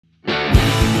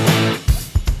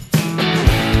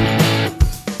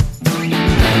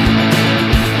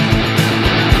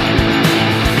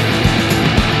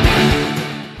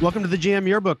Welcome to the Jam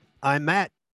Yearbook. I'm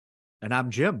Matt. And I'm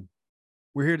Jim.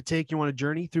 We're here to take you on a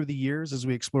journey through the years as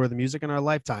we explore the music in our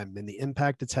lifetime and the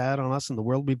impact it's had on us and the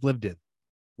world we've lived in.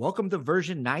 Welcome to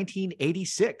version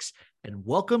 1986 and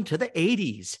welcome to the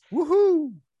 80s.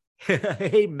 Woohoo!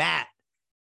 Hey, Matt.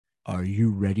 Are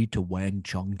you ready to wang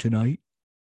chung tonight?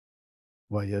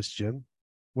 Well, yes, Jim.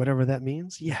 Whatever that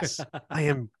means. Yes, I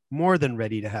am more than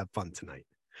ready to have fun tonight.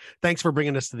 Thanks for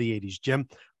bringing us to the 80s, Jim.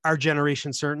 Our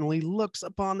generation certainly looks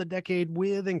upon the decade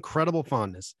with incredible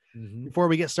fondness. Before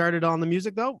we get started on the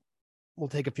music, though, we'll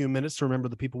take a few minutes to remember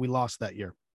the people we lost that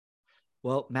year.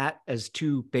 Well, Matt, as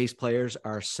two bass players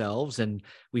ourselves, and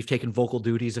we've taken vocal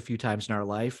duties a few times in our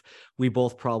life, we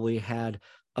both probably had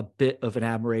a bit of an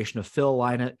admiration of Phil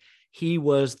Lynott. He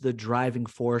was the driving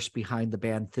force behind the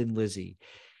band Thin Lizzy.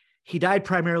 He died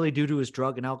primarily due to his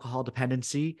drug and alcohol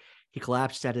dependency. He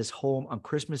collapsed at his home on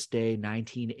Christmas Day,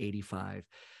 1985,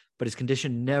 but his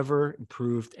condition never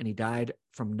improved, and he died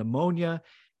from pneumonia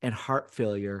and heart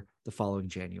failure the following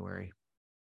January.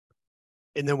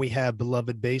 And then we have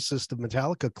beloved bassist of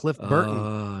Metallica, Cliff Burton.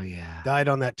 Oh, yeah. Died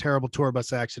on that terrible tour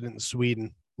bus accident in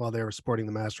Sweden while they were supporting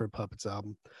the Master of Puppets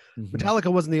album.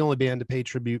 Metallica wasn't the only band to pay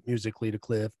tribute musically to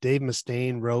Cliff. Dave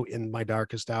Mustaine wrote In My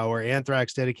Darkest Hour.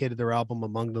 Anthrax dedicated their album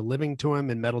Among the Living to him,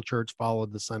 and Metal Church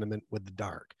followed the sentiment with The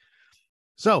Dark.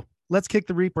 So let's kick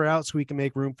the Reaper out so we can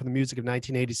make room for the music of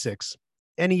 1986.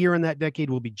 Any year in that decade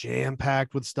will be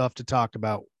jam-packed with stuff to talk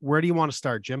about. Where do you want to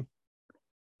start, Jim?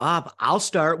 I'll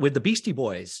start with the Beastie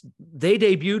Boys. They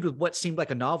debuted with what seemed like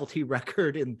a novelty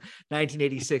record in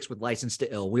 1986 with License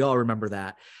to Ill. We all remember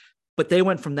that. But they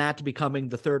went from that to becoming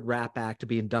the third rap act to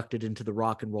be inducted into the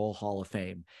Rock and Roll Hall of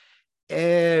Fame.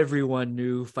 Everyone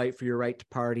knew Fight for Your Right to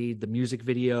Party, the music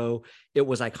video. It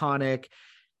was iconic.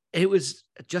 It was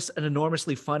just an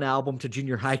enormously fun album to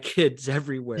junior high kids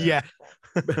everywhere. Yeah.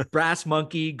 Brass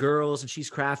Monkey, Girls, and She's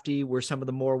Crafty were some of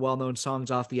the more well-known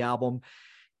songs off the album.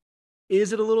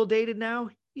 Is it a little dated now?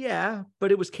 Yeah,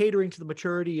 but it was catering to the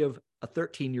maturity of a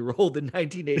 13-year-old in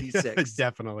 1986.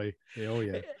 Definitely. Oh,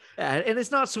 yeah. And it's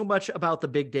not so much about the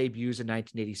big debuts in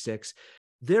 1986.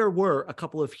 There were a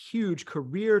couple of huge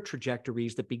career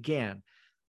trajectories that began.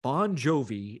 Bon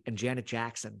Jovi and Janet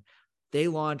Jackson. They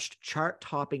launched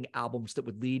chart-topping albums that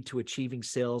would lead to achieving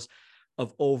sales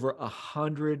of over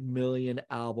 100 million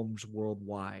albums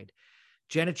worldwide.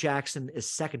 Janet Jackson is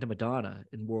second to Madonna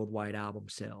in worldwide album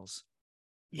sales.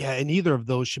 Yeah, and either of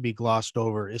those should be glossed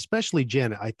over, especially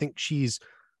Janet. I think she's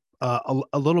a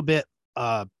little bit,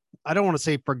 I don't want to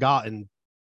say forgotten,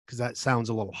 because that sounds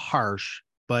a little harsh,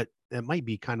 but it might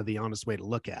be kind of the honest way to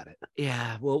look at it.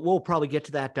 Yeah, well, we'll probably get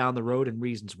to that down the road and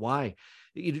reasons why.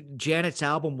 Janet's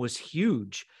album was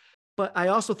huge, but I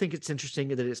also think it's interesting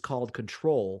that it's called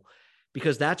Control,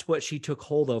 because that's what she took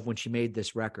hold of when she made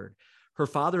this record. Her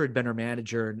father had been her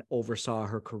manager and oversaw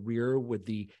her career with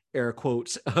the air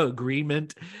quotes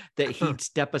agreement that he'd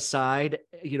step aside,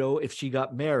 if she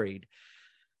got married.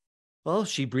 Well,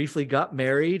 she briefly got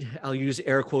married. I'll use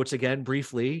air quotes again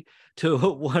briefly to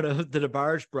one of the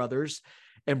DeBarge brothers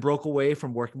and broke away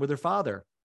from working with her father.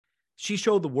 She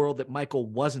showed the world that Michael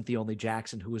wasn't the only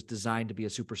Jackson who was designed to be a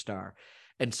superstar.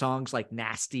 And songs like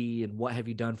Nasty and What Have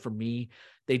You Done For Me,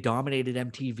 they dominated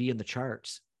MTV and the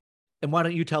charts. And why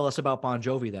don't you tell us about Bon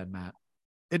Jovi then, Matt?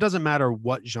 It doesn't matter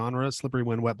what genre Slippery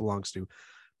When Wet belongs to.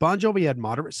 Bon Jovi had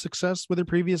moderate success with their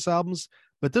previous albums,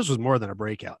 but this was more than a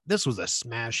breakout. This was a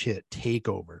smash hit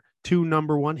takeover. 2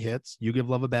 number 1 hits, You Give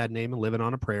Love a Bad Name and Living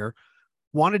on a Prayer.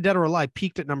 Wanted Dead or Alive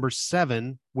peaked at number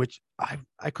 7, which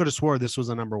I could have swore this was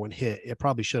a number 1 hit. It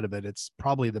probably should have been. It's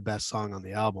probably the best song on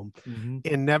the album.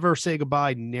 And Never Say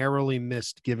Goodbye narrowly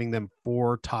missed giving them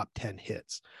 4 top 10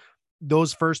 hits.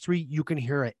 Those first 3 you can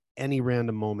hear at any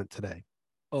random moment today.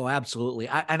 Oh, absolutely.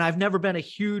 I've never been a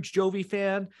huge Jovi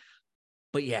fan,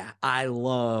 but yeah, I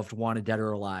loved Wanted Dead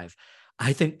or Alive.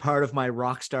 I think part of my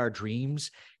rock star dreams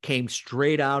came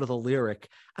straight out of the lyric.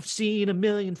 I've seen a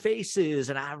million faces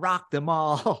and I rock them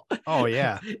all. Oh,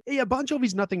 yeah. Yeah, Bon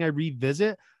Jovi's nothing I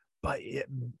revisit, but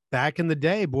back in the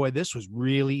day, boy, this was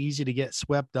really easy to get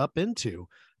swept up into.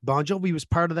 Bon Jovi was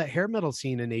part of that hair metal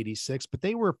scene in 86, but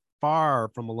they were far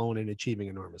from alone in achieving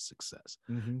enormous success.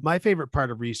 My favorite part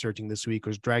of researching this week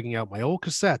was dragging out my old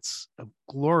cassettes of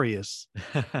glorious,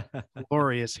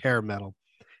 glorious hair metal.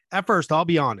 At first, I'll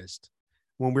be honest,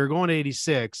 when we were going to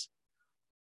 86,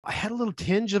 I had a little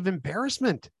tinge of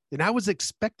embarrassment and I was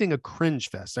expecting a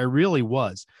cringe fest. I really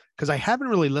was, because I haven't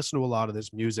really listened to a lot of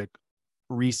this music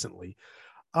recently.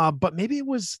 But maybe it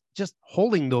was just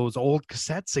holding those old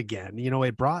cassettes again.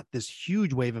 It brought this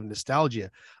huge wave of nostalgia.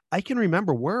 I can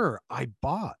remember where I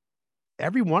bought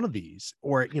every one of these,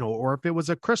 or, or if it was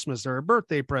a Christmas or a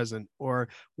birthday present, or,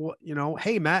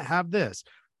 hey, Matt, have this.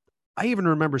 I even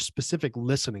remember specific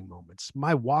listening moments.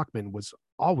 My Walkman was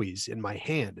always in my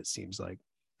hand, it seems like.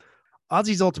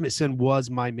 Ozzy's Ultimate Sin was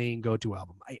my main go-to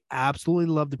album. I absolutely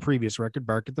loved the previous record,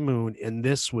 Bark at the Moon, and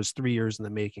this was 3 years in the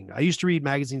making. I used to read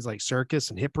magazines like Circus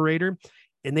and Hit Parader,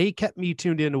 and they kept me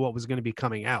tuned into what was going to be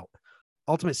coming out.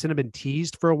 Ultimate Sin had been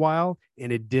teased for a while,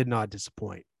 and it did not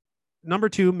disappoint. Number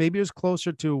 2, maybe it was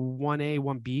closer to 1A,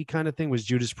 1B kind of thing, was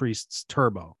Judas Priest's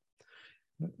Turbo.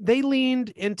 They leaned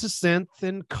into synth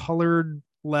and colored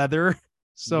leather,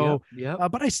 so,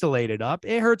 but I still ate it up.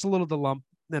 It hurts a little to lump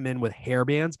them in with hair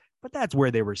bands, but that's where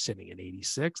they were sitting in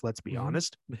 86. Let's be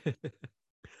honest.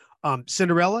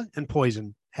 Cinderella and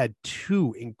Poison had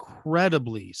 2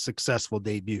 incredibly successful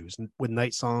debuts with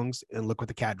Night Songs and Look What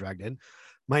the Cat Dragged In.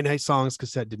 My Night Songs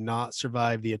cassette did not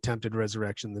survive the attempted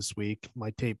resurrection this week.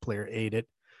 My tape player ate it.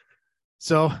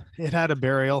 So it had a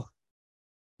burial,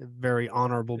 a very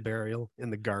honorable burial in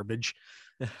the garbage.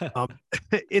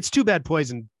 It's too bad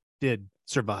Poison did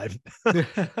survive.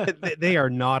 They are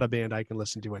not a band I can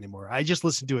listen to anymore. I just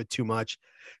listened to it too much,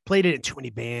 played it in too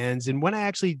many bands. And when I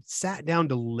actually sat down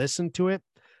to listen to it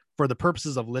for the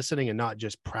purposes of listening and not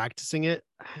just practicing it,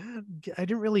 I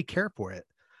didn't really care for it.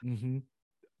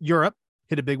 Europe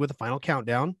hit it big with the Final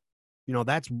Countdown.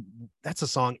 That's a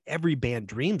song every band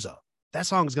dreams of. That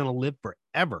song's going to live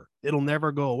forever. It'll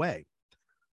never go away.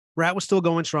 Rat was still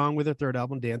going strong with their third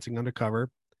album, Dancing Undercover.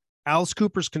 Alice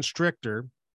Cooper's Constrictor,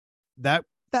 that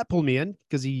pulled me in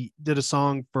because he did a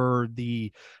song for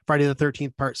the Friday the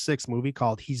 13th Part 6 movie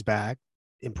called He's Back,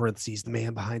 in parentheses, The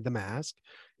Man Behind the Mask.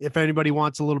 If anybody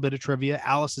wants a little bit of trivia,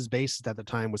 Alice's bassist at the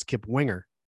time was Kip Winger.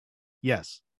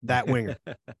 Yes, that Winger.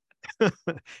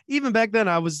 Even back then,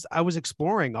 I was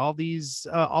exploring all these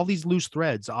loose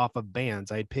threads off of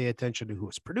bands. I'd pay attention to who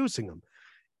was producing them,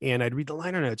 and I'd read the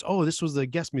liner notes. Oh, this was the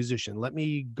guest musician. Let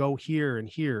me go here and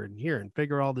here and here and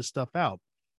figure all this stuff out.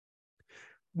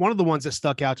 One of the ones that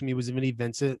stuck out to me was Vinnie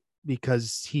Vincent,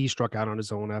 because he struck out on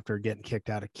his own after getting kicked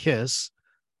out of Kiss.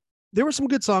 There were some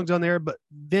good songs on there, but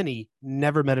Vinnie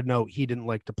never met a note he didn't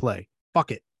like to play.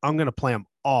 Fuck it, I'm going to play them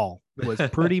all. It was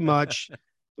pretty much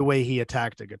the way he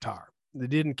attacked a guitar. They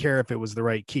didn't care if it was the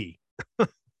right key.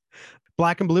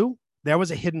 Black and Blue, that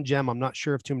was a hidden gem I'm not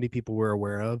sure if too many people were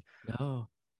aware of. No.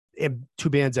 And 2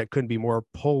 bands that couldn't be more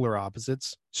polar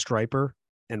opposites, Stryper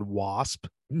and Wasp.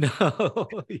 No,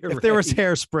 if there was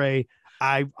Hairspray,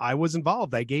 I was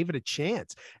involved. I gave it a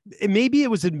chance. And maybe it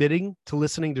was admitting to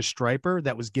listening to Stryper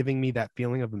that was giving me that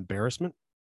feeling of embarrassment.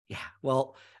 Yeah.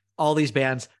 Well, all these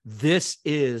bands, this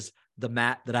is the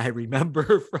Matt that I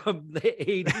remember from the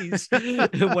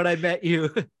 80s when I met you.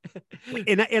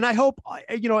 and I hope,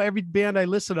 every band I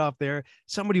listed off there,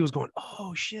 somebody was going,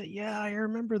 oh shit. Yeah, I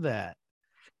remember that.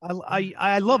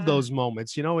 I love those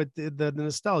moments, the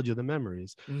nostalgia, the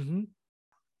memories.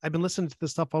 I've been listening to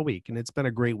this stuff all week, and it's been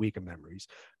a great week of memories.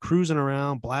 Cruising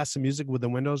around, blasting music with the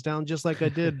windows down, just like I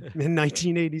did in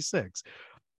 1986.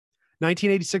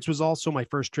 1986 was also my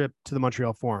first trip to the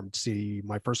Montreal Forum to see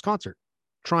my first concert,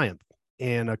 Triumph,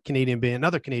 and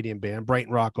another Canadian band,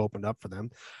 Brighton Rock, opened up for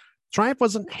them. Triumph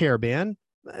wasn't hair band,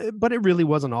 but it really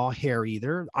wasn't all hair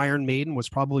either. Iron Maiden was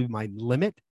probably my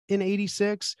limit in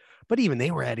 86, but even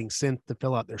they were adding synth to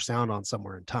fill out their sound on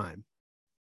Somewhere in Time.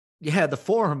 Yeah, the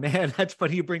Forum, man. That's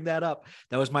funny you bring that up.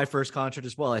 That was my first concert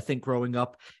as well. I think growing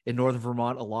up in Northern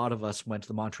Vermont, a lot of us went to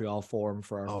the Montreal Forum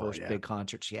for our first big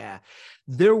concerts. Yeah.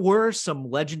 There were some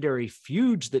legendary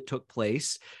feuds that took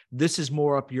place. This is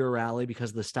more up your alley because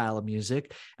of the style of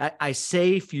music. I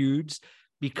say feuds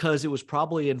because it was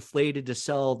probably inflated to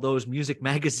sell those music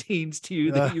magazines to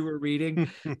you that you were reading.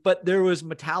 But there was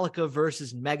Metallica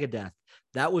versus Megadeth.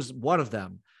 That was one of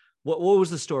them. What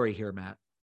was the story here, Matt?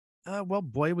 Well,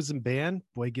 Boy was in band.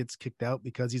 Boy gets kicked out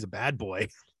because he's a bad boy.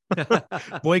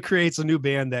 Boy creates a new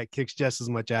band that kicks just as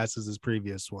much ass as his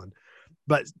previous one.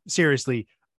 But seriously,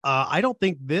 I don't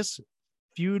think this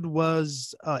feud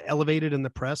was elevated in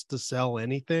the press to sell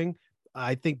anything.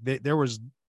 I think that there was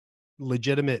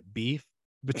legitimate beef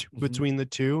between the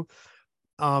two.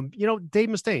 Dave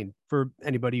Mustaine, for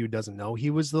anybody who doesn't know,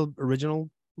 he was the original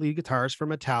lead guitarist for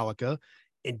Metallica,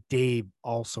 and Dave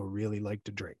also really liked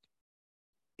to drink.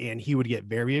 And he would get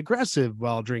very aggressive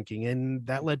while drinking. And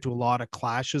that led to a lot of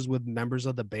clashes with members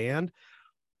of the band.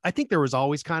 I think there was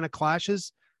always kind of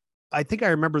clashes. I think I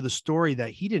remember the story that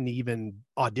he didn't even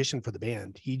audition for the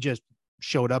band. He just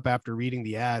showed up after reading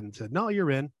the ad and said, no,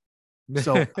 you're in.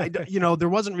 So, there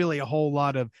wasn't really a whole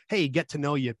lot of, hey, get to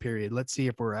know you period. Let's see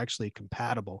if we're actually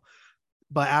compatible.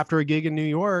 But after a gig in New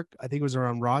York, I think it was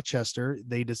around Rochester,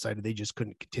 they decided they just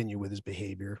couldn't continue with his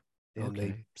behavior. and they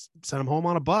Okay. sent him home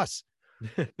on a bus.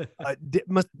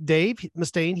 Dave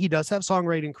Mustaine, he does have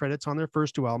songwriting credits on their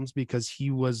first two albums because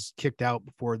he was kicked out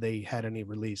before they had any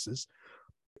releases.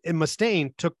 And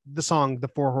Mustaine took the song The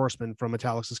Four Horsemen from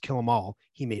Metallica's Kill 'Em All.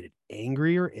 He made it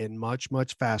angrier and much,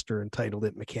 much faster and titled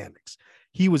it Mechanics.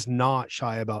 He was not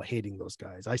shy about hating those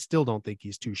guys. I still don't think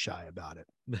he's too shy about it.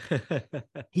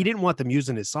 He didn't want them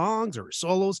using his songs or his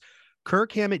solos.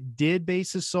 Kirk Hammett did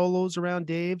base his solos around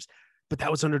Dave's, but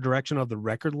that was under direction of the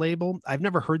record label. I've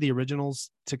never heard the originals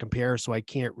to compare, so I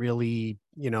can't really,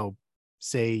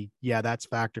 say, yeah, that's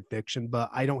fact or fiction,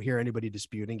 but I don't hear anybody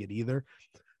disputing it either.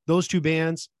 Those two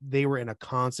bands, they were in a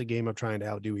constant game of trying to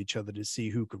outdo each other to see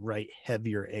who could write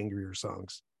heavier, angrier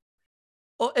songs.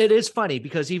 Well, it is funny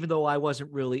because even though I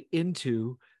wasn't really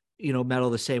into,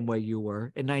 metal the same way you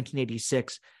were, in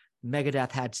 1986,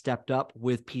 Megadeth had stepped up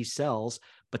with Peace Sells,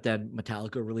 but then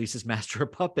Metallica releases Master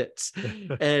of Puppets.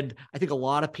 And I think a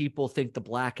lot of people think the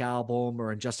Black Album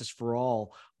or Injustice for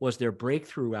All was their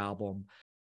breakthrough album.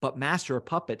 But Master of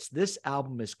Puppets, this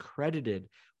album is credited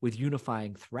with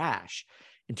unifying thrash.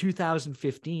 In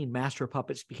 2015, Master of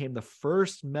Puppets became the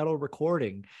first metal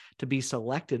recording to be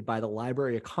selected by the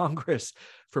Library of Congress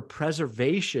for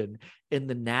preservation in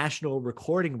the National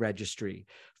Recording Registry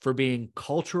for being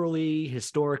culturally,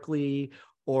 historically,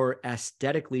 or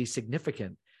aesthetically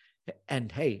significant.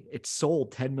 And hey, it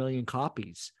sold 10 million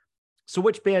copies. So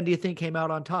which band do you think came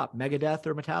out on top, Megadeth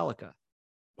or Metallica?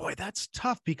 Boy, that's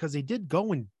tough because they did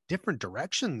go in different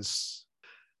directions.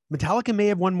 Metallica may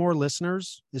have won more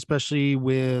listeners, especially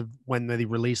with when they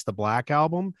released the Black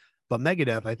Album, but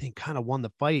Megadeth, I think, kind of won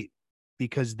the fight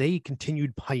because they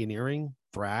continued pioneering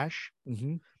thrash.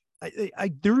 Mm-hmm.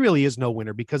 There really is no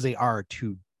winner because they are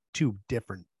two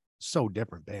different, so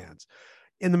different bands.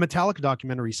 In the Metallica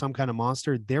documentary, Some Kind of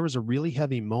Monster, there was a really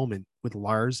heavy moment with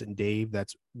Lars and Dave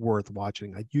that's worth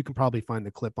watching. You can probably find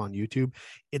the clip on YouTube.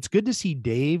 It's good to see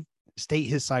Dave state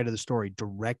his side of the story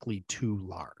directly to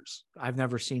Lars. I've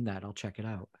never seen that. I'll check it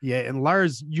out. Yeah, and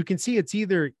Lars, you can see it's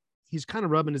either he's kind of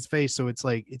rubbing his face, so it's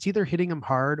like it's either hitting him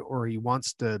hard or he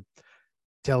wants to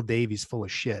tell Dave he's full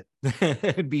of shit.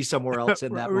 Be somewhere else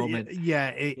in that moment. Yeah,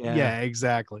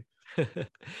 exactly.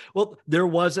 Well, there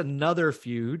was another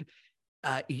feud,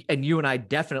 and you and I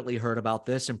definitely heard about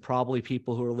this, and probably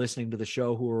people who are listening to the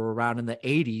show who were around in the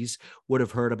 80s would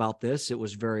have heard about this. It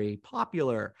was very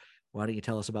popular. Why don't you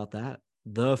tell us about that?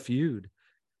 The feud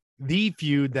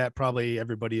That probably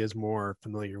everybody is more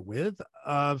familiar with,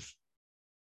 of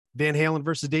Van Halen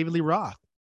versus David Lee Roth.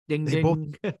 Ding, they ding.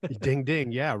 both ding,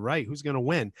 ding. Yeah, right. Who's going to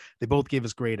win? They both gave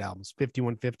us great albums,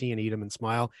 5150 and Eat 'Em and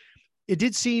Smile. It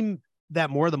did seem that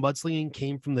more of the mudslinging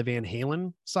came from the Van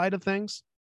Halen side of things.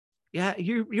 Yeah,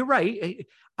 you're right.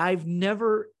 I've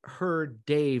never heard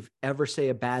Dave ever say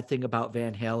a bad thing about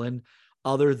Van Halen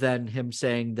other than him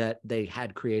saying that they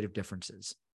had creative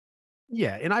differences.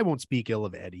 Yeah, and I won't speak ill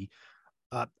of Eddie.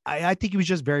 I think he was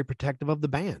just very protective of the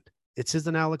band. It's his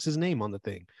and Alex's name on the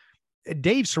thing.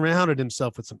 Dave surrounded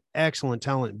himself with some excellent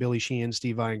talent, Billy Sheehan,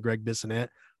 Steve Vai, and Greg Bissonette.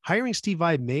 Hiring Steve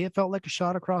Vai may have felt like a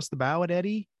shot across the bow at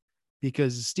Eddie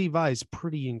because Steve Vai is a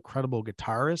pretty incredible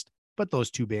guitarist, but those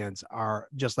two bands are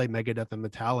just like Megadeth and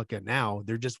Metallica now.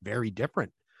 They're just very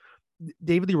different.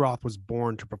 David Lee Roth was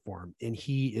born to perform, and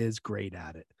he is great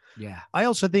at it. Yeah. I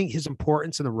also think his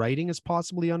importance in the writing is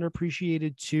possibly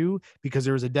underappreciated too, because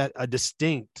there was a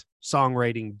distinct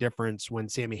songwriting difference when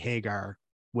Sammy Hagar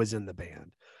was in the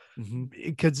band.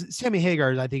 Because Sammy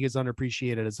Hagar, I think, is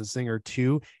underappreciated as a singer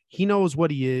too. He knows what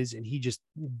he is, and he just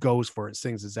goes for it,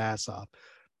 sings his ass off.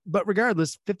 But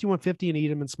regardless, 5150 and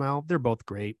Eat 'Em and Smile, they're both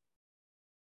great.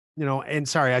 And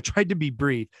sorry, I tried to be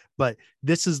brief, but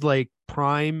this is like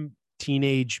prime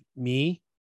teenage me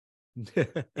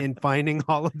in finding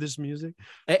all of this music.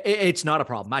 It's not a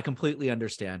problem. I completely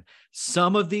understand.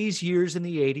 Some of these years in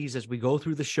the 80s, as we go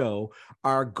through the show,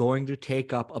 are going to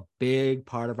take up a big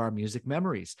part of our music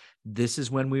memories. This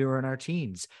is when we were in our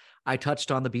teens. I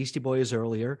touched on the Beastie Boys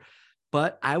earlier,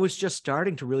 but I was just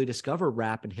starting to really discover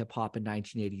rap and hip hop in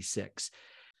 1986.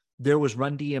 There was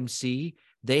Run DMC.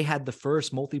 They had the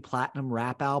first multi-platinum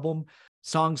rap album.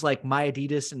 Songs like My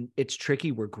Adidas and It's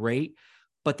Tricky were great,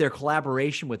 but their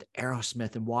collaboration with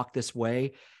Aerosmith and Walk This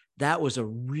Way, that was a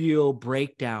real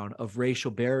breakdown of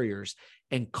racial barriers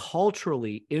and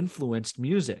culturally influenced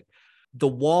music. The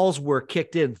walls were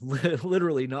kicked in,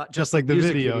 literally, not just like the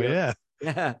video. Yeah.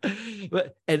 Yeah.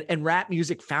 But, and rap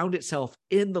music found itself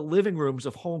in the living rooms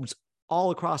of homes all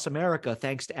across America,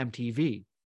 thanks to MTV.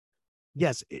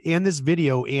 Yes. And this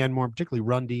video, and more particularly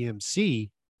Run DMC,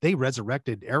 they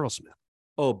resurrected Aerosmith.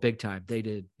 Oh, big time. They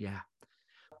did. Yeah.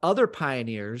 Other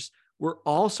pioneers were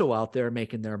also out there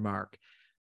making their mark.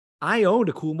 I owned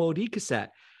a Cool Mode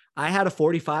cassette. I had a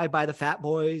 45 by the Fat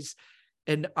Boys,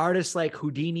 and artists like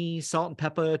Houdini, Salt and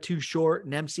Pepper, Too Short,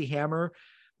 and MC Hammer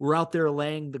were out there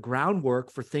laying the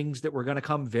groundwork for things that were going to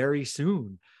come very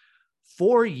soon.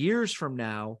 4 years from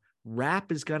now,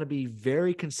 rap is going to be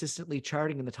very consistently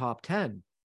charting in the top 10.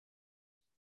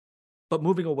 But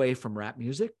moving away from rap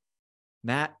music,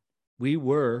 Matt, we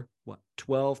were,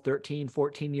 12, 13,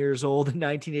 14 years old in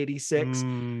 1986?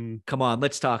 Come on,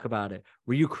 let's talk about it.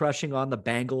 Were you crushing on the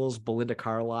Bangles, Belinda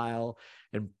Carlisle,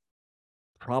 and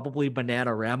probably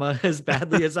Bananarama as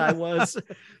badly as I was?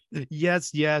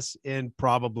 Yes, and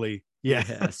probably.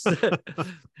 Yes.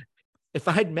 If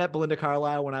I had met Belinda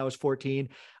Carlisle when I was 14,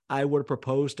 I would have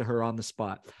proposed to her on the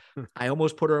spot. I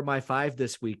almost put her in my 5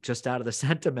 this week, just out of the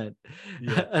sentiment.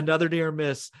 Yeah. Another near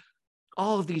miss.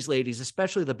 All of these ladies,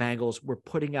 especially the Bangles, were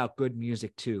putting out good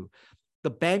music too. The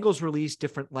Bangles released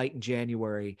Different Light in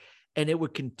January, and it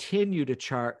would continue to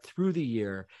chart through the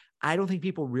year. I don't think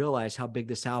people realize how big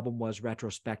this album was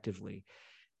retrospectively.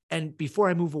 And before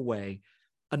I move away,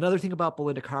 another thing about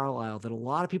Belinda Carlisle that a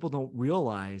lot of people don't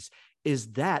realize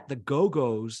is that the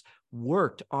Go-Go's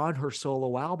worked on her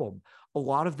solo album. A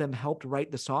lot of them helped write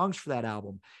the songs for that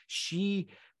album. She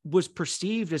was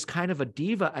perceived as kind of a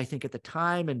diva, I think, at the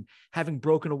time, and having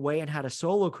broken away and had a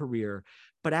solo career.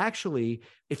 But actually,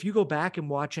 if you go back and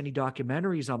watch any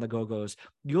documentaries on the Go-Go's,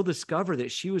 you'll discover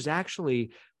that she was actually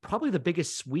probably the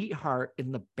biggest sweetheart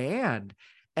in the band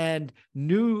and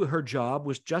knew her job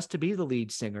was just to be the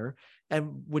lead singer.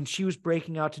 And when she was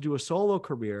breaking out to do a solo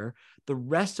career, the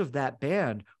rest of that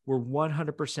band were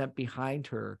 100% behind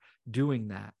her doing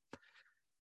that.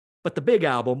 But the big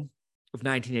album of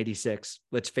 1986,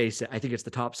 let's face it, I think it's the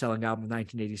top selling album of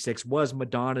 1986, was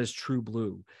Madonna's True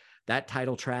Blue. That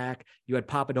title track, you had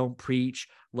Papa Don't Preach,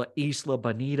 La Isla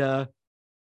Bonita.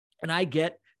 And I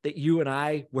get that you and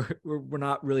I were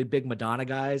not really big Madonna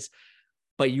guys,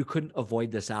 but you couldn't avoid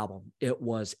this album. It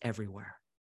was everywhere.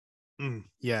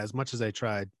 Yeah, as much as I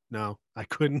tried, no, I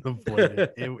couldn't avoid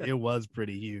it. It was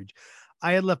pretty huge.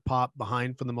 I had left pop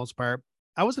behind for the most part.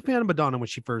 I was a fan of Madonna when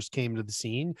she first came to the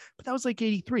scene, but that was like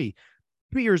 83.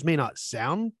 3 years may not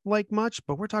sound like much,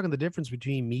 but we're talking the difference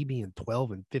between me being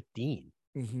 12 and 15.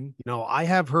 Mm-hmm. You know, I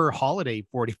have her Holiday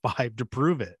 45 to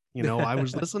prove it. You know, I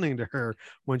was listening to her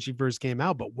when she first came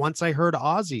out, but once I heard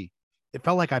Ozzy, it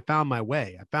felt like I found my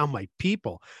way. I found my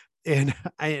people. And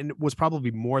it was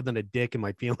probably more than a dick in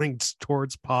my feelings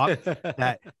towards pop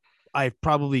that I've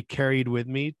probably carried with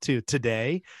me to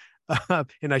today.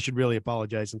 And I should really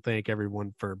apologize and thank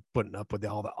everyone for putting up with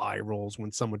all the eye rolls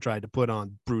when someone tried to put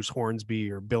on Bruce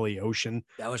Hornsby or Billy Ocean.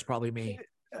 That was probably me.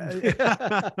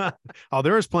 Oh,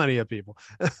 there was plenty of people.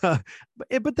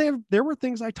 but there were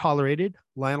things I tolerated.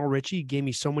 Lionel Richie gave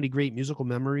me so many great musical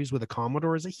memories with the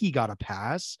Commodores that he got a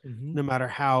pass, no matter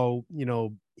how, you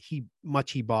know, he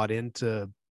bought into,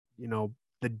 you know,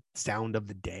 the sound of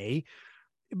the day.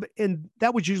 And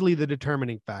that was usually the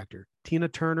determining factor. Tina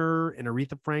Turner and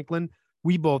Aretha Franklin,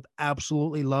 we both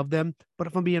absolutely love them. But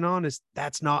if I'm being honest,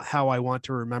 that's not how I want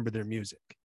to remember their music.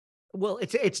 Well,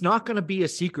 it's not going to be a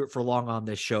secret for long on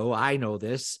this show. I know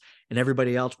this, and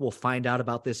everybody else will find out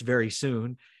about this very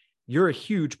soon. You're a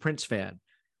huge Prince fan.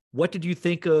 What did you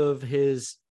think of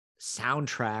his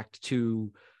soundtrack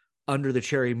to Under the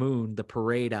Cherry Moon, the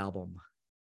Parade album?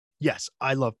 Yes,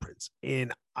 I love Prince,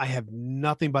 and I have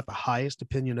nothing but the highest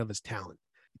opinion of his talent.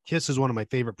 Kiss is one of my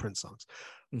favorite Prince songs,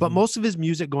 but most of his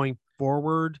music going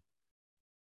forward,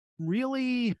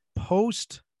 really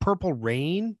post Purple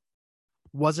Rain,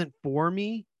 wasn't for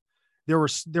me. There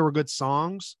were good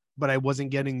songs, but I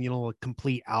wasn't getting, you know,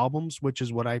 complete albums, which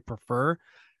is what I prefer.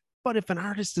 But if an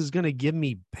artist is going to give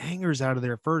me bangers out of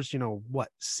their first, you know,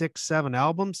 6, 7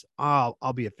 albums, I'll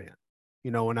be a fan,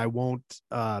 you know, and I won't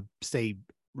say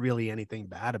really anything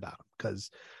bad about them because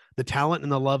the talent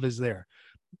and the love is there.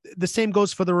 The same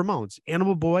goes for the Ramones.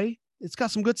 Animal Boy, it's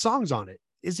got some good songs on it.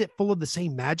 Is it full of the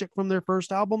same magic from their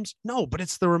first albums? No, but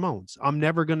it's the Ramones. I'm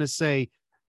never going to say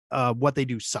what they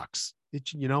do sucks.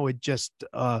 It, you know, it just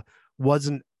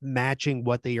wasn't matching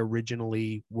what they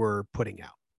originally were putting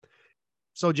out.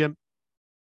 So, Jim,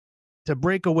 to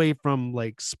break away from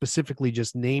like specifically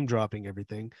just name dropping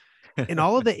everything, in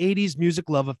all of the 80s music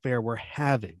love affair we're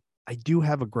having, I do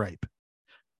have a gripe.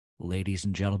 Ladies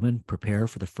and gentlemen, prepare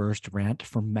for the first rant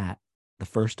from Matt, the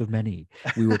first of many.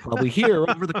 We will probably hear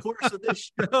over the course of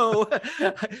this show.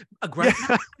 A gripe?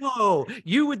 No,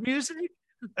 you with music?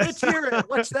 Let's hear it.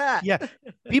 What's that? Yeah.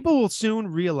 People will soon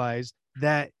realize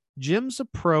that Jim's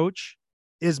approach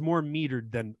is more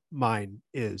metered than mine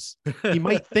is. He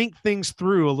might think things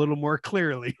through a little more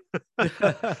clearly.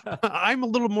 I'm a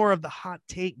little more of the hot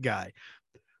take guy.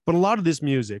 But a lot of this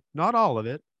music, not all of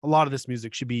it, a lot of this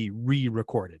music should be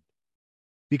re-recorded,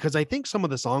 because I think some of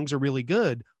the songs are really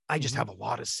good. I just have a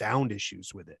lot of sound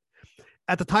issues with it.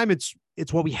 At the time, it's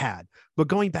what we had. But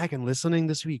going back and listening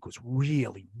this week was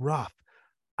really rough.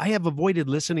 I have avoided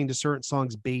listening to certain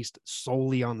songs based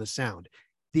solely on the sound.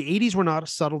 The 80s were not a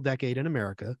subtle decade in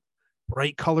America.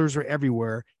 Bright colors were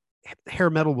everywhere. Hair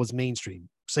metal was mainstream.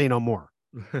 Say no more.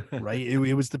 Right?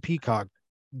 It was the peacock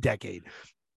decade.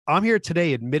 I'm here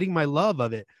today admitting my love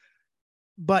of it,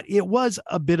 but it was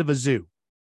a bit of a zoo.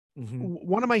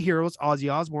 One of my heroes,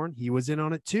 Ozzy Osbourne, he was in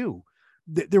on it too.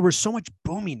 There was so much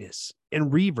boominess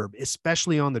and reverb,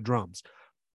 especially on the drums.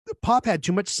 The pop had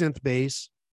too much synth bass.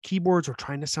 Keyboards were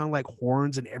trying to sound like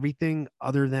horns and everything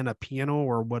other than a piano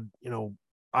or what,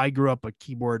 I grew up a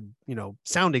keyboard,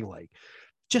 sounding like.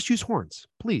 Just use horns,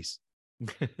 please.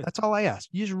 That's all I ask.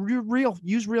 Use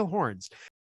real horns.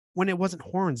 When it wasn't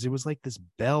horns, it was like this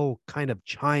bell kind of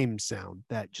chime sound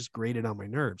that just grated on my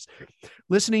nerves.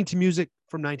 Listening to music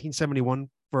from 1971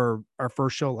 for our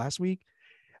first show last week,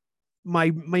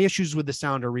 my issues with the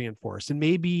sound are reinforced, and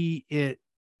maybe it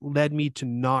led me to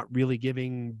not really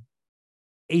giving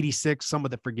 86 some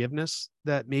of the forgiveness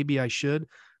that maybe I should.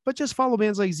 But just follow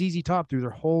bands like ZZ Top through their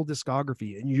whole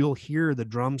discography, and you'll hear the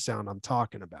drum sound I'm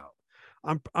talking about.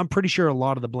 I'm pretty sure a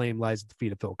lot of the blame lies at the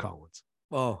feet of Phil Collins.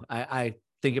 Oh, I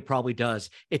think it probably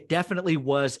does. It definitely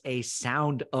was a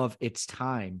sound of its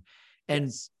time,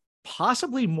 and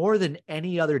possibly more than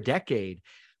any other decade.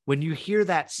 When you hear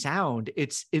that sound,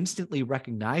 it's instantly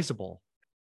recognizable.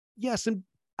 And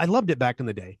I loved it back in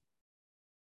the day.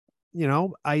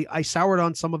 I soured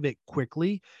on some of it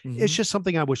quickly. It's just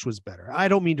something I wish was better. I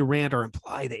don't mean to rant or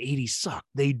imply the 80s suck.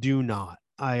 They do not.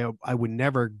 I would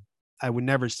never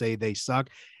say they suck.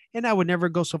 And I would never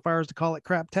go so far as to call it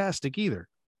craptastic either.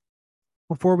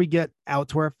 Before we get out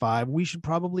to our 5, we should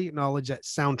probably acknowledge that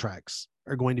soundtracks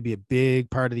are going to be a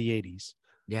big part of the 80s.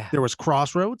 Yeah. There was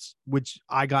Crossroads, which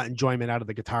I got enjoyment out of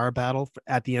the guitar battle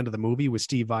at the end of the movie with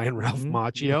Steve Vai and Ralph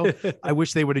Macchio. I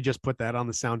wish they would have just put that on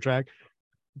the soundtrack.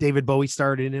 David Bowie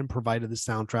starred in and provided the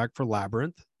soundtrack for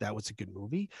Labyrinth. That was a good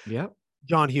movie. Yeah.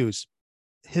 John Hughes,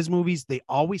 his movies, they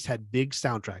always had big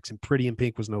soundtracks, and Pretty in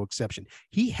Pink was no exception.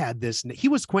 He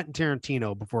was Quentin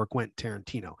Tarantino before Quentin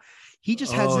Tarantino. He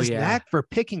just has this knack for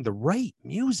picking the right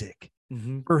music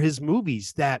for his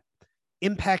movies that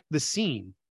impact the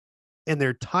scene, and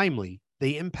they're timely.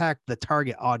 They impact the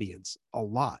target audience a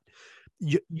lot.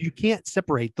 You can't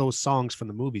separate those songs from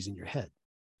the movies in your head.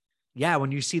 Yeah,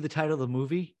 when you see the title of the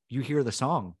movie, you hear the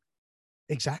song.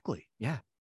 Exactly. Yeah.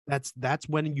 That's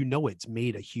when it's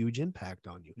made a huge impact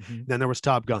on you. Then there was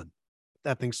Top Gun.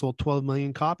 That thing sold 12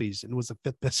 million copies and was the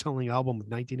 5th best-selling album of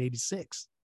 1986.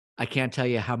 I can't tell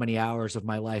you how many hours of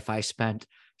my life I spent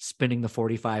spinning the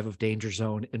 45 of Danger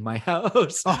Zone in my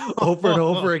house over and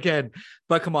over again.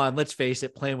 But come on, let's face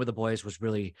it, Playing with the Boys was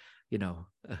really, the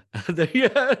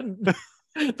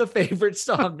favorite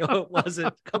song. No, it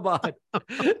wasn't. Come on.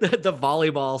 The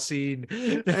volleyball scene.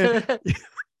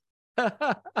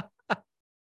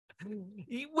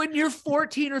 When you're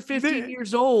 14 or 15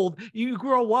 years old, you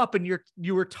grow up and you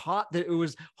were taught that it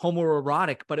was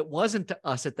homoerotic, but it wasn't to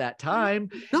us at that time.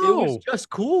 No. It was just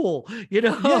cool,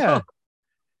 Yeah.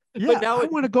 But now I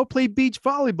want to go play beach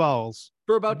volleyballs.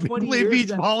 For about 20 play years. Beach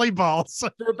volleyballs.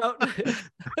 For about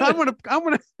I want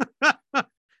to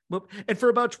And for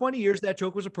about 20 years, that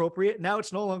joke was appropriate. Now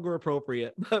it's no longer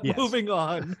appropriate. But moving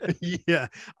on. Yeah.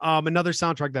 Another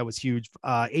soundtrack that was huge.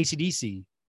 AC/DC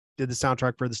did the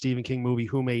soundtrack for the Stephen King movie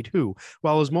Who Made Who.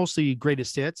 While it was mostly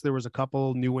greatest hits, there was a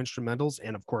couple new instrumentals,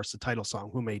 and of course the title song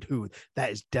Who Made Who.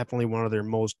 That is definitely one of their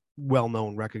most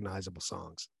well-known, recognizable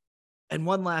songs. And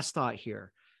one last thought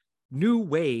here. New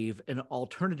wave and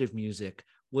alternative music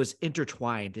was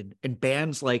intertwined, and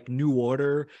bands like New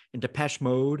Order and Depeche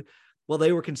Mode, while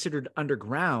they were considered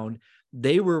underground,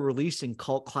 they were releasing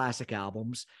cult classic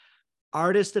albums.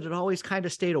 Artists that had always kind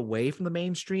of stayed away from the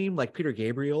mainstream, like Peter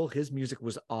Gabriel, his music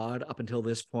was odd up until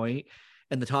this point,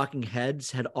 and the Talking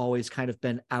Heads had always kind of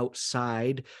been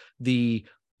outside the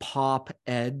pop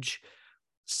edge.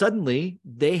 Suddenly,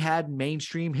 they had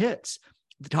mainstream hits.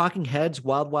 The Talking Heads'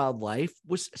 Wild Wild Life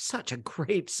was such a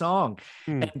great song.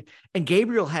 And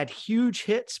Gabriel had huge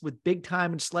hits with Big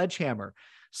Time and Sledgehammer.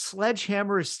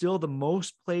 Sledgehammer is still the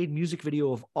most played music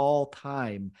video of all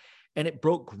time, and it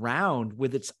broke ground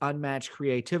with its unmatched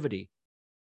creativity.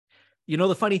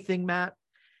 The funny thing, Matt,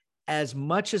 as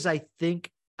much as I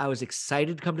think I was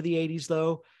excited to come to the 80s,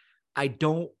 though, I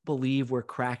don't believe we're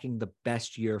cracking the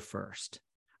best year first.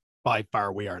 By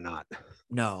far, we are not.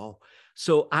 No.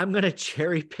 So I'm going to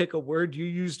cherry pick a word you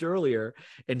used earlier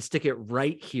and stick it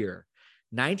right here.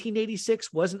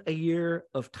 1986 wasn't a year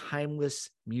of timeless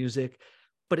music,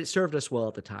 but it served us well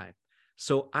at the time.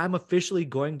 So I'm officially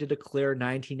going to declare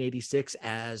 1986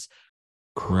 as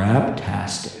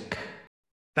craptastic.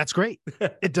 That's great.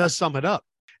 It does sum it up.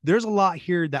 There's a lot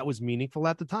here that was meaningful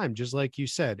at the time, just like you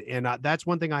said. And that's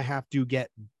one thing I have to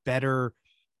get better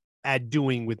at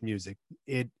doing with music.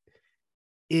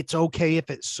 It's okay if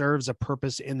it serves a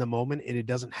purpose in the moment, and it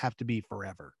doesn't have to be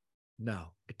forever. No,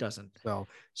 it doesn't.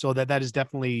 So that is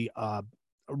definitely a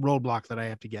roadblock that I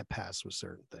have to get past with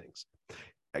certain things,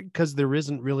 because there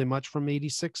isn't really much from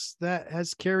 86 that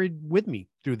has carried with me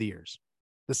through the years.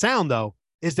 The sound, though,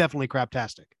 is definitely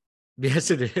craptastic.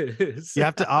 Yes, it is.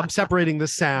 I'm separating the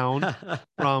sound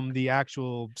from the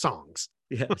actual songs.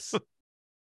 Yes.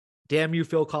 Damn you,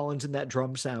 Phil Collins, and that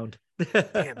drum sound.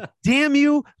 Damn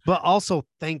you, but also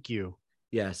thank you.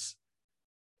 Yes.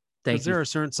 Because there are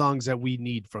certain songs that we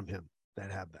need from him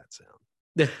that have that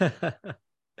sound.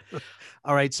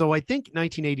 All right. So I think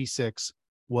 1986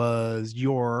 was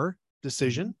your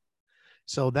decision. Mm-hmm.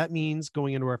 So that means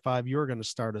going into our 5, you're going to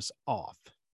start us off.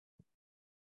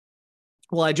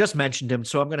 Well, I just mentioned him,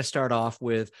 so I'm going to start off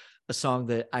with a song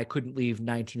that I couldn't leave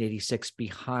 1986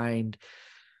 behind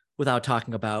without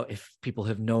talking about. If people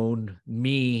have known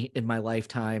me in my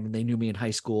lifetime and they knew me in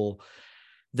high school,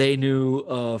 they knew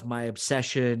of my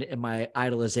obsession and my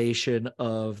idolization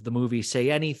of the movie Say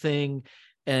Anything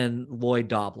and Lloyd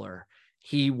Dobler.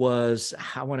 He was,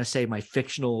 I want to say, my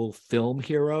fictional film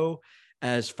hero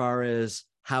as far as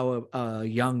how a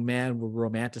young man would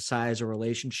romanticize a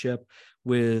relationship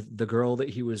with the girl that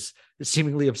he was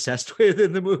seemingly obsessed with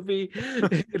in the movie.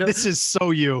 This is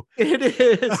so you. It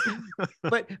is.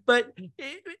 but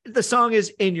the song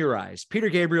is In Your Eyes. Peter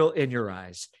Gabriel, In Your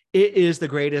Eyes. It is the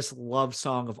greatest love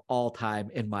song of all time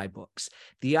in my books.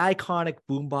 The iconic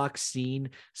boombox scene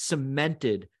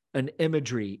cemented an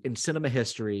imagery in cinema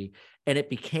history, and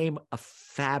it became a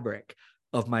fabric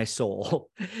of my soul.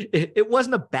 It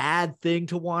wasn't a bad thing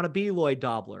to want to be Lloyd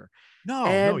Dobler.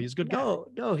 No, he's a good guy.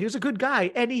 No, he was a good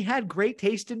guy, and he had great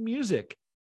taste in music.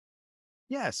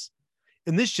 Yes.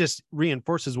 And this just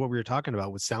reinforces what we were talking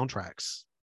about with soundtracks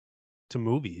to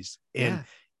movies and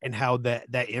how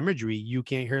that imagery, you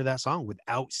can't hear that song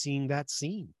without seeing that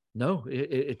scene. No,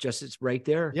 it's right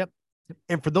there. Yep.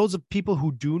 And for those of people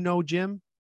who do know Jim,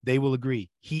 they will agree.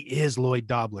 He is Lloyd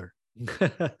Dobler.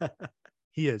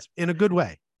 He is, in a good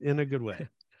way.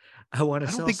 I don't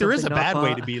think there is a bad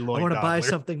way to be Lloyd Dobler. I want to buy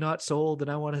something not sold,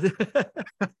 and I want to.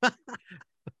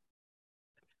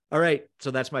 All right,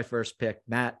 so that's my first pick.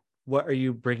 Matt, what are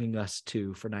you bringing us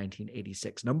to for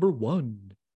 1986? Number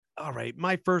 1. All right,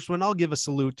 my first one, I'll give a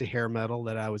salute to hair metal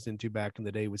that I was into back in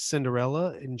the day, was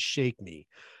Cinderella and Shake Me.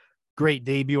 Great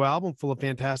debut album full of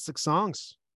fantastic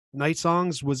songs. Night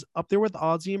Songs was up there with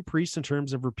Ozzy and Priest in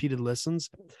terms of repeated listens.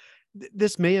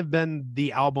 This may have been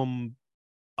the album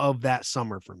of that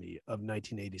summer for me of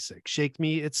 1986. Shake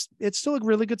Me, it's still a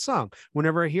really good song.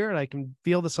 Whenever I hear it, I can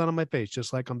feel the sun on my face,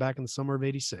 just like I'm back in the summer of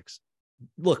 86.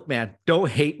 Look, man, don't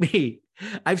hate me.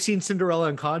 I've seen Cinderella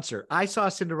in concert. I saw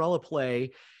Cinderella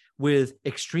play with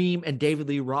Extreme and David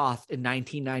Lee Roth in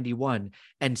 1991,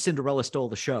 and Cinderella stole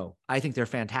the show. I think they're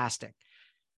fantastic.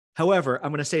 However,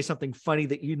 I'm going to say something funny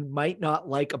that you might not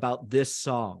like about this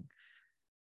song.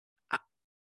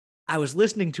 I was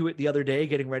listening to it the other day,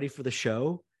 getting ready for the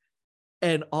show,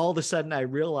 and all of a sudden I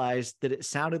realized that it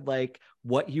sounded like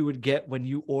what you would get when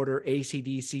you order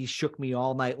AC/DC Shook Me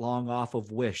All Night Long off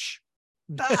of Wish.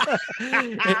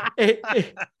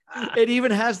 It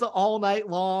even has the All Night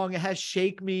Long. It has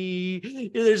Shake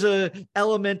Me. There's a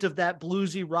element of that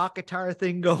bluesy rock guitar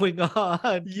thing going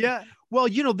on. Yeah. Well,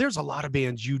 there's a lot of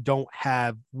bands you don't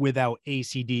have without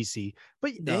AC/DC,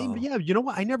 but yeah, you know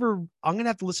what? I'm going to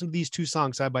have to listen to these two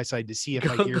songs side by side to see if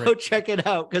I hear it. Go check it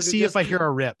out. If I hear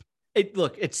a rip.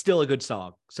 Look, it's still a good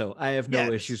song. So I have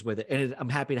no issues with it. And I'm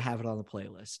happy to have it on the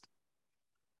playlist.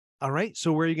 All right.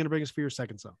 So where are you going to bring us for your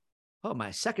second song? Oh,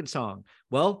 my second song.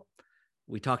 Well,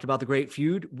 we talked about the Great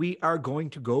Feud. We are going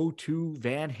to go to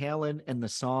Van Halen and the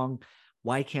song,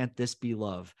 Why Can't This Be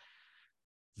Love?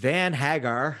 Van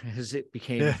Hagar, as it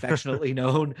became affectionately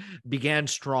known, began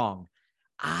strong.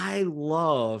 I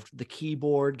loved the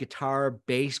keyboard, guitar,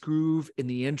 bass groove in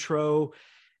the intro.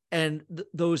 And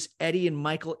those Eddie and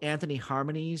Michael Anthony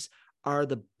harmonies are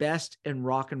the best in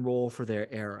rock and roll for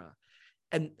their era.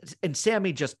 And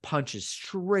Sammy just punches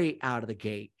straight out of the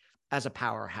gate as a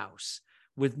powerhouse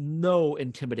with no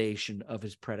intimidation of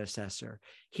his predecessor.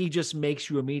 He just makes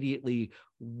you immediately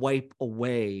wipe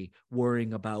away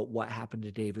worrying about what happened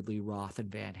to David Lee Roth and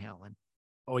Van Halen.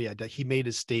 Oh yeah, he made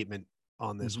his statement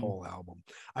on this whole album.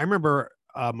 I remember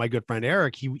my good friend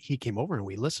Eric, he came over and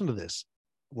we listened to this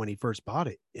when he first bought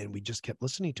it, and we just kept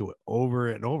listening to it over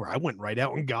and over. I went right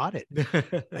out and got it.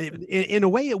 In a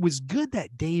way, it was good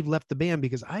that Dave left the band,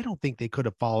 because I don't think they could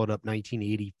have followed up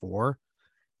 1984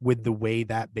 with the way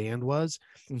that band was.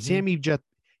 Sammy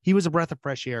he was a breath of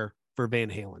fresh air for Van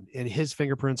Halen, and his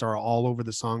fingerprints are all over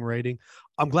the songwriting.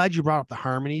 I'm glad you brought up the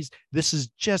harmonies. This is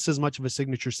just as much of a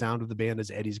signature sound of the band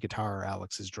as Eddie's guitar or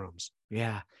Alex's drums.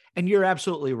 Yeah. And you're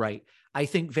absolutely right. I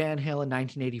think Van Halen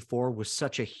 1984 was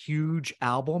such a huge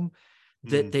album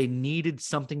that they needed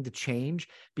something to change,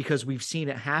 because we've seen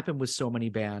it happen with so many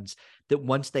bands that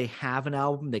once they have an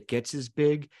album that gets as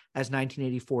big as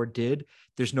 1984 did,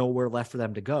 there's nowhere left for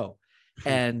them to go.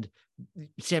 And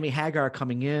Sammy Hagar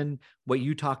coming in, what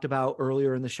you talked about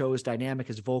earlier in the show, his dynamic,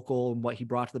 his vocal, and what he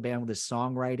brought to the band with his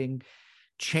songwriting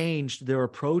changed their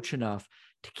approach enough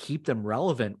to keep them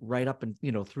relevant right up and,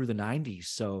 through the 90s.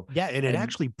 So yeah, and it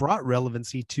actually brought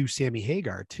relevancy to Sammy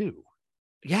Hagar too.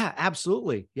 Yeah,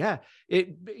 absolutely. Yeah.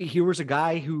 Here was a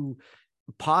guy who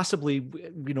possibly,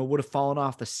 would have fallen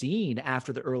off the scene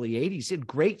after the early 80s. He had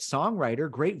great songwriter,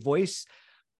 great voice,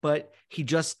 but he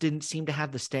just didn't seem to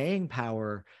have the staying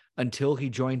power until he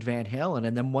joined Van Halen.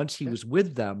 And then once he was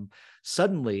with them,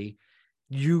 suddenly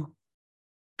you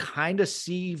kind of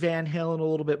see Van Halen a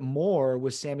little bit more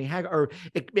with Sammy Hagar, or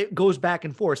it goes back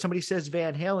and forth. Somebody says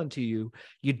Van Halen to you,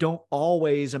 you don't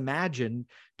always imagine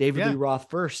David Lee Roth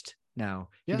first. Now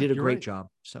he did a great job.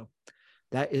 So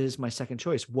that is my second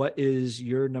choice. What is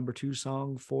your number 2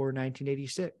 song for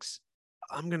 1986?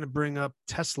 I'm going to bring up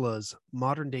Tesla's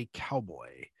Modern Day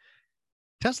Cowboy.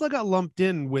 Tesla got lumped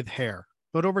in with Hair,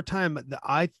 but over time,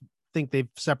 I think they've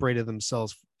separated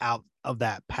themselves out of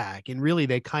that pack. And really,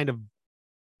 they kind of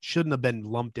shouldn't have been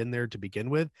lumped in there to begin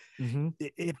with.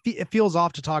 It feels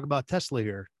off to talk about Tesla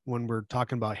here when we're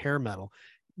talking about hair metal.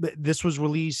 But this was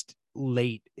released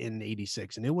late in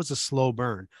 86, and it was a slow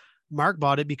burn. Mark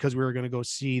bought it because we were going to go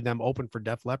see them open for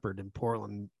Def Leppard in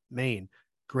Portland, Maine.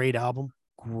 Great album,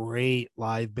 great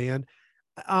live band.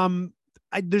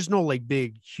 There's no like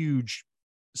big, huge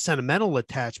sentimental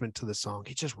attachment to the song.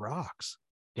 It just rocks.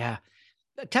 Yeah.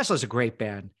 Tesla's a great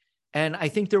band. And I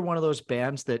think they're one of those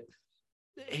bands that,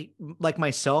 like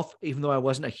myself, even though I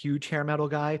wasn't a huge hair metal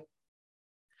guy,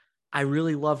 I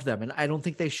really love them. And I don't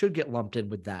think they should get lumped in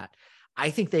with that. I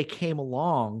think they came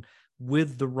along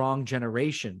with the wrong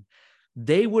generation.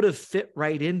 They would have fit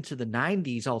right into the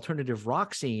 90s alternative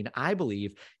rock scene, I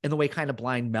believe, in the way kind of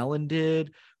Blind Melon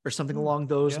did or something along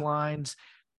those lines.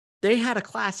 They had a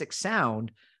classic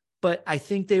sound, but I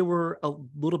think they were a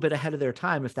little bit ahead of their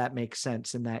time, if that makes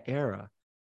sense, in that era.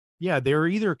 Yeah, they were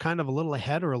either kind of a little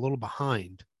ahead or a little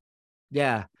behind.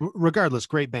 Yeah. Regardless,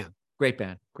 great band. Great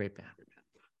band. Great band.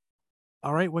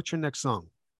 All right, what's your next song?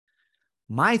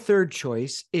 My third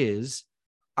choice is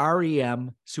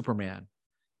REM Superman.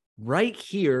 Right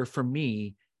here, for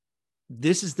me,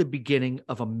 this is the beginning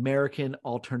of American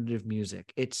alternative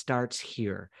music. It starts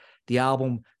here. The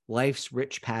album Life's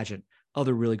Rich Pageant.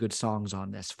 Other really good songs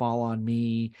on this. Fall on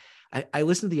Me. I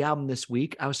listened to the album this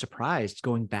week. I was surprised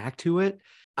going back to it.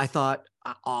 I thought,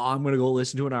 I'm going to go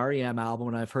listen to an REM album,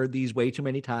 and I've heard these way too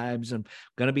many times. I'm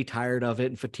going to be tired of it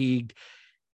and fatigued.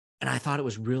 And I thought it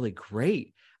was really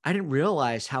great. I didn't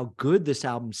realize how good this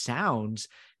album sounds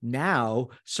now,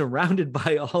 surrounded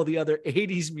by all the other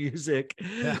 80s music,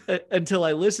 until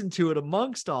I listened to it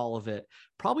amongst all of it,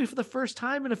 probably for the first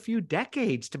time in a few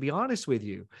decades, to be honest with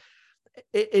you.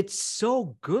 It's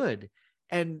so good.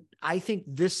 And I think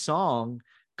this song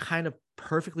kind of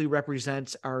perfectly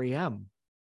represents REM.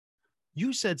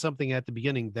 You said something at the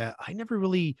beginning that I never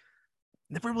really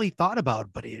thought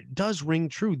about, but it does ring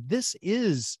true. This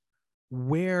is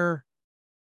where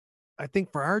I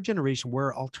think for our generation,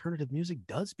 where alternative music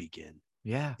does begin.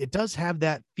 Yeah. It does have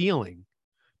that feeling.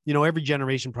 Every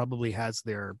generation probably has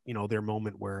their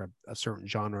moment where a certain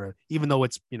genre, even though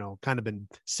it's, kind of been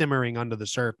simmering under the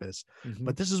surface,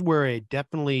 but this is where it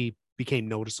definitely became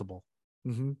noticeable.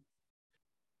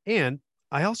 And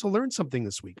I also learned something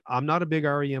this week. I'm not a big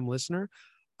REM listener.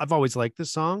 I've always liked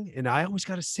this song, and I always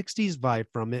got a 60s vibe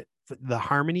from it. The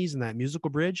harmonies and that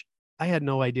musical bridge. I had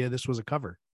no idea this was a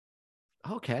cover.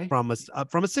 Okay. From a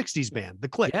 60s band, The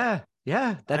Click.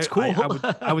 Yeah, that's cool.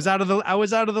 I was out of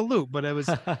the loop, but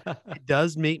it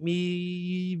does make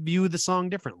me view the song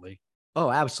differently. Oh,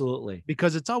 absolutely.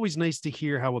 Because it's always nice to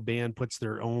hear how a band puts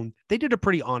their own. They did a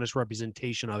pretty honest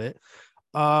representation of it,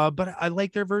 but I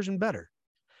like their version better.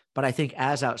 But I think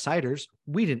as outsiders,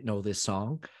 we didn't know this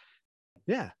song.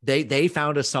 Yeah. They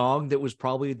found a song that was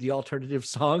probably the alternative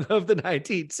song of the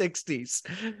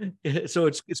 1960s. So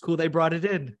it's cool they brought it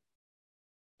in.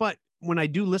 But when I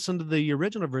do listen to the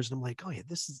original version, I'm like, oh yeah,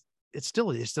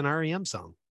 it's an REM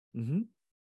song.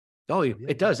 Oh, Yeah,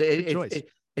 it does. good choice.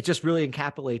 It just really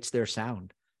encapsulates their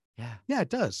sound. Yeah. Yeah, it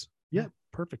does. Yeah,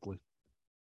 perfectly.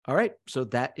 All right. So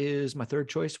that is my third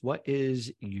choice. What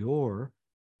is your?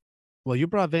 Well, you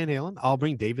brought Van Halen. I'll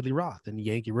bring David Lee Roth and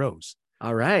Yankee Rose.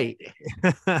 All right.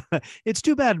 It's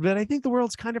too bad, but I think the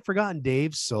world's kind of forgotten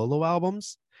Dave's solo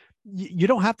albums. You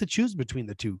don't have to choose between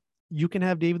the two. You can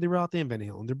have David Lee Roth and Van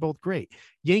Halen. They're both great.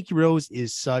 Yankee Rose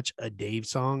is such a Dave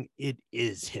song. It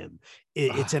is him.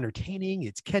 It's entertaining.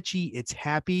 It's catchy. It's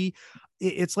happy.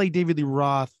 It's like David Lee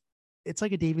Roth. It's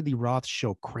like a David Lee Roth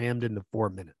show crammed into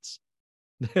 4 minutes.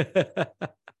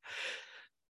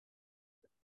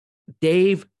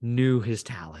 Dave knew his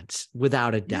talents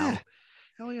without a doubt. Yeah.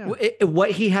 Hell yeah.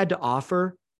 What he had to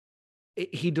offer,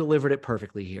 he delivered it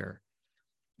perfectly here.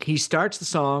 He starts the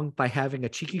song by having a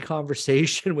cheeky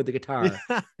conversation with the guitar.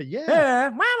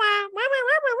 Yeah.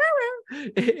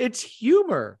 It's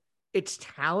humor, it's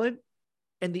talent,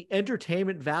 and the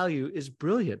entertainment value is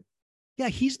brilliant. Yeah,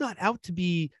 he's not out to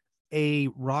be a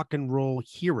rock and roll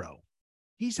hero.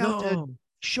 He's out to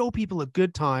show people a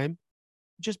good time,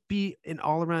 just be an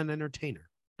all-around entertainer.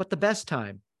 But the best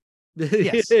time.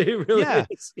 Yes. It really Yeah.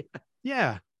 is.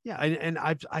 Yeah. And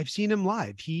I've seen him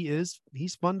live. He's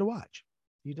fun to watch.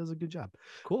 He does a good job.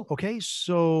 Cool. Okay,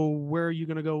 so where are you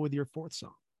going to go with your fourth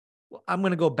song? Well, I'm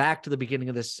going to go back to the beginning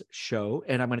of this show,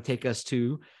 and I'm going to take us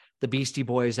to the Beastie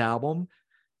Boys album,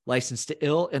 Licensed to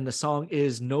Ill, and the song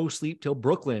is No Sleep Till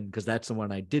Brooklyn, because that's the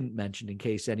one I didn't mention in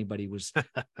case anybody was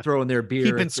throwing their beer.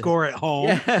 Keeping score at home.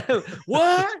 Yeah.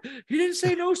 What? He didn't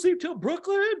say No Sleep Till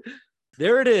Brooklyn?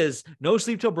 There it is. No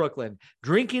Sleep Till Brooklyn.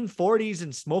 Drinking 40s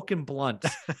and smoking blunts.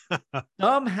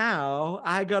 Somehow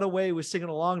I got away with singing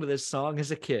along to this song as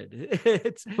a kid.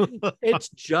 It's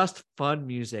just fun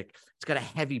music. It's got a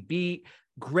heavy beat,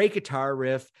 great guitar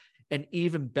riff, and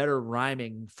even better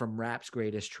rhyming from rap's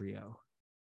greatest trio.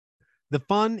 The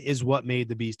fun is what made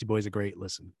the Beastie Boys a great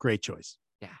listen. Great choice.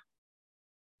 Yeah.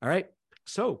 All right.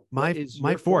 So my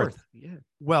fourth. Yeah.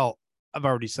 Well, I've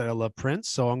already said I love Prince,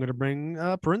 so I'm going to bring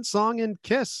a Prince song and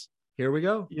Kiss. Here we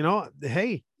go. You know,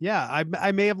 hey, yeah,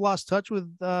 I may have lost touch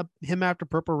with him after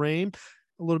Purple Rain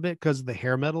a little bit because the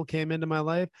hair metal came into my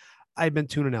life. I'd been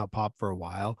tuning out pop for a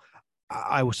while.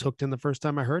 I was hooked in the first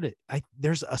time I heard it.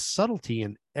 There's a subtlety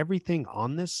in everything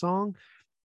on this song.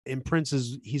 And Prince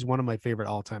he's one of my favorite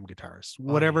all-time guitarists.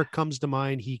 Whatever comes to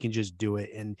mind, he can just do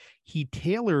it. And he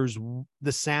tailors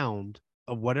the sound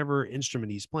of whatever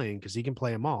instrument he's playing, because he can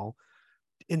play them all,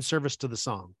 in service to the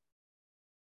song.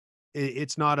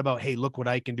 It's not about, hey, look what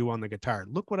I can do on the guitar.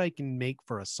 Look what I can make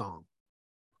for a song.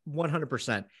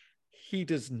 100%. He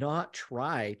does not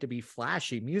try to be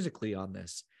flashy musically on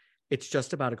this. It's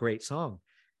just about a great song.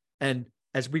 And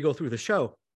as we go through the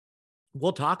show,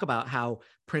 we'll talk about how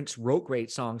Prince wrote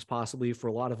great songs possibly for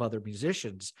a lot of other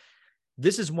musicians.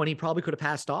 This is one he probably could have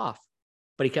passed off,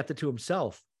 but he kept it to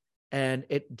himself. And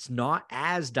it's not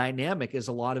as dynamic as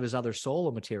a lot of his other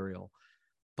solo material.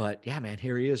 But yeah, man,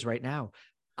 here he is right now.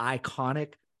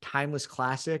 Iconic, timeless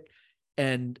classic.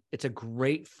 And it's a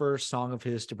great first song of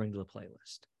his to bring to the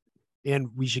playlist. And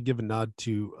we should give a nod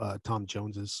to Tom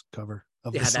Jones's cover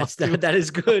of the song. That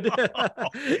is good.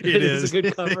 It is a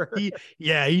good cover.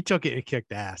 He took it and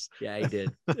kicked ass. Yeah, he did.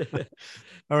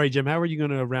 All right, Jim, how are you going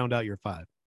to round out your five?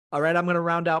 All right, I'm going to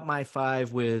round out my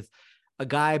five with a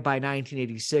guy by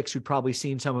 1986 who'd probably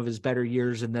seen some of his better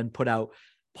years and then put out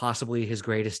possibly his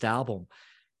greatest album.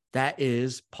 That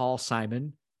is Paul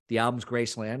Simon. The album's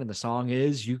Graceland, and the song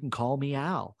is You Can Call Me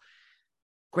Al.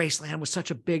 Graceland was such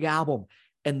a big album,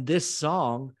 and this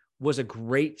song was a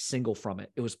great single from it.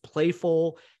 It was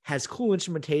playful, has cool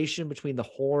instrumentation between the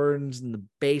horns and the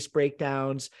bass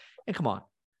breakdowns. And come on,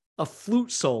 a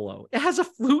flute solo. It has a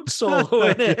flute solo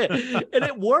in it, and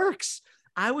it works.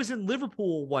 I was in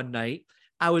Liverpool one night.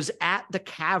 I was at the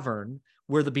Cavern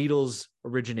where the Beatles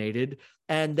originated,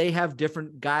 and they have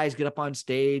different guys get up on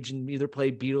stage and either play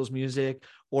Beatles music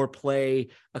or play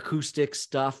acoustic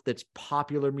stuff that's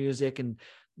popular music. And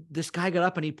this guy got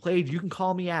up and he played You Can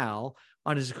Call Me Al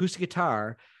on his acoustic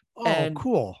guitar. Oh,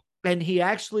 cool. And he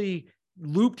actually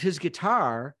looped his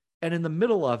guitar and in the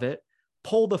middle of it,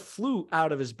 pulled a flute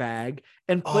out of his bag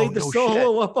and played the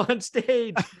solo up on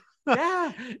stage.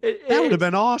 Yeah. That would have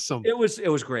been awesome. It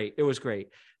was great. It was great.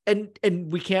 And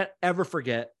we can't ever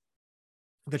forget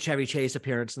the Chevy Chase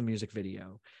appearance in the music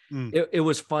video. It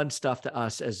was fun stuff to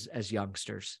us as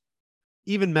youngsters.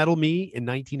 Even Metal Me in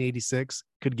 1986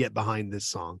 could get behind this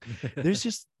song.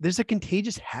 There's a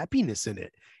contagious happiness in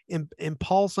it. And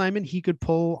Paul Simon, he could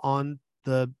pull on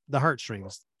the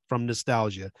heartstrings from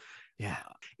nostalgia. Yeah.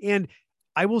 And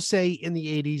I will say in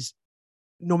the 80s,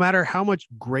 no matter how much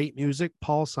great music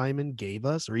Paul Simon gave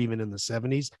us, or even in the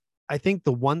 70s, I think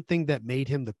the one thing that made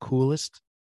him the coolest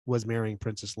was marrying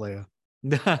Princess Leia.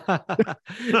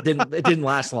 It didn't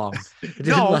last long. It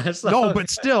didn't last long. No, but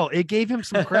still, it gave him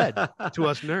some cred to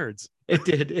us nerds. It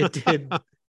did.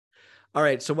 All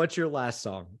right. So what's your last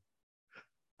song?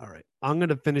 All right. I'm going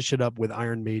to finish it up with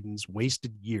Iron Maiden's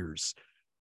Wasted Years.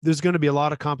 There's going to be a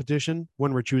lot of competition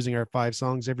when we're choosing our 5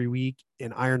 songs every week,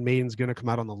 and Iron Maiden's going to come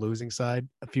out on the losing side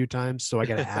a few times. So I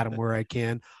got to add them where I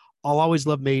can. I'll always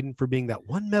love Maiden for being that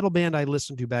one metal band I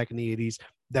listened to back in the 80s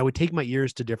that would take my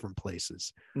ears to different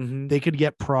places. Mm-hmm. They could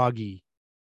get proggy.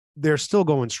 They're still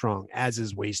going strong, as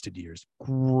is Wasted Years.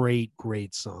 Great,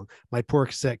 great song. My poor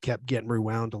cassette kept getting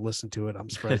rewound to listen to it. I'm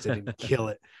surprised I didn't kill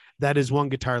it. That is one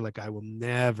guitar lick I will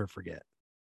never forget.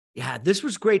 Yeah, this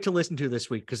was great to listen to this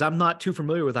week because I'm not too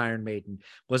familiar with Iron Maiden.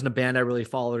 Wasn't a band I really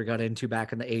followed or got into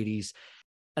back in the 80s.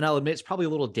 And I'll admit it's probably a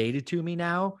little dated to me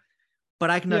now, but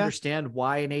I can understand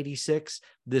why in 86,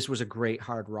 this was a great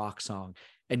hard rock song.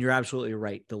 And you're absolutely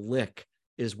right. The lick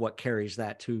is what carries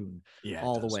that tune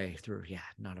all the way through. Yeah,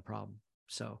 not a problem.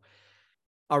 So,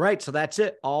 all right. So that's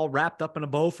it. All wrapped up in a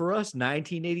bow for us.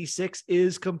 1986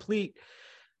 is complete.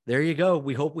 There you go.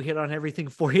 We hope we hit on everything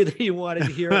for you that you wanted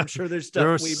to hear. I'm sure there's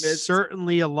stuff we missed.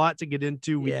 Certainly a lot to get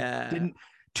into. We didn't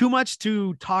too much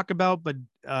to talk about, but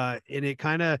and it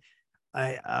kind of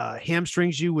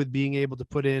hamstrings you with being able to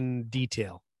put in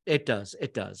detail. It does.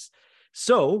 It does.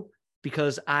 So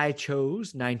because I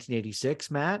chose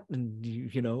 1986, Matt, and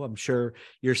you know, I'm sure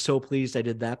you're so pleased I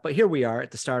did that, but here we are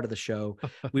at the start of the show.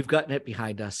 We've gotten it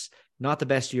behind us. Not the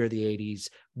best year of the 80s.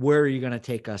 Where are you going to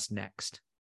take us next?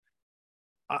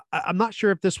 I'm not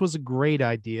sure if this was a great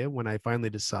idea when I finally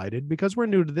decided, because we're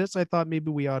new to this. I thought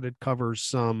maybe we ought to cover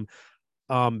some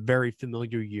very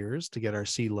familiar years to get our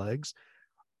sea legs.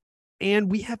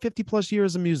 And we have 50 plus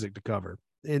years of music to cover.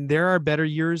 And there are better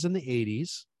years in the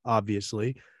 80s,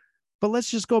 obviously. But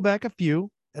let's just go back a few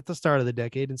at the start of the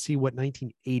decade and see what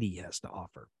 1980 has to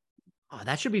offer. Oh,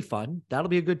 that should be fun. That'll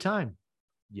be a good time.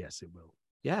 Yes, it will.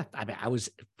 Yeah. I mean, I was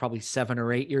probably 7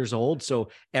 or 8 years old. So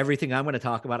everything I'm going to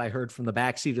talk about, I heard from the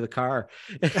backseat of the car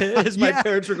as my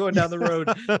parents were going down the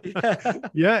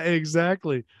road. Yeah,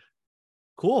 exactly.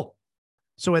 Cool.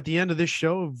 So at the end of this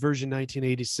show, version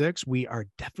 1986, we are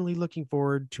definitely looking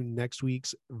forward to next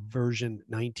week's version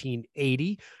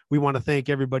 1980. We want to thank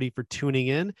everybody for tuning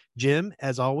in. Jim,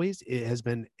 as always, it has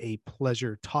been a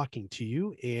pleasure talking to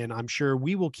you, and I'm sure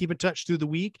we will keep in touch through the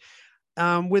week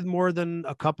with more than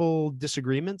a couple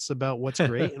disagreements about what's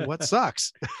great and what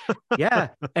sucks. Yeah.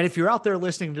 And if you're out there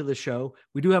listening to the show,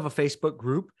 we do have a Facebook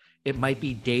group. It might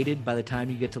be dated by the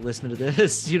time you get to listen to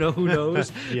this, you know, who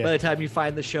knows, by the time you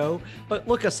find the show, but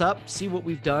look us up, see what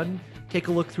we've done, take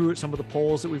a look through at some of the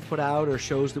polls that we've put out or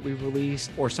shows that we've released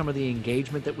or some of the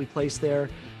engagement that we place there,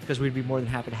 because we'd be more than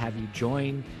happy to have you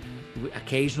join.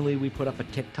 Occasionally we put up a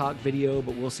TikTok video,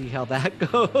 but we'll see how that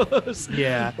goes.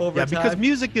 Over time. Because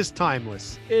music is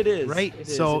timeless. It is. Right. It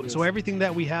so is. Everything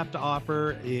that we have to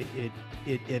offer,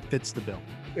 it fits the bill.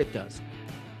 It does.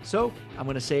 So I'm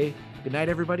going to say good night,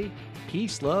 everybody.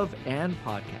 Peace, love, and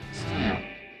podcast.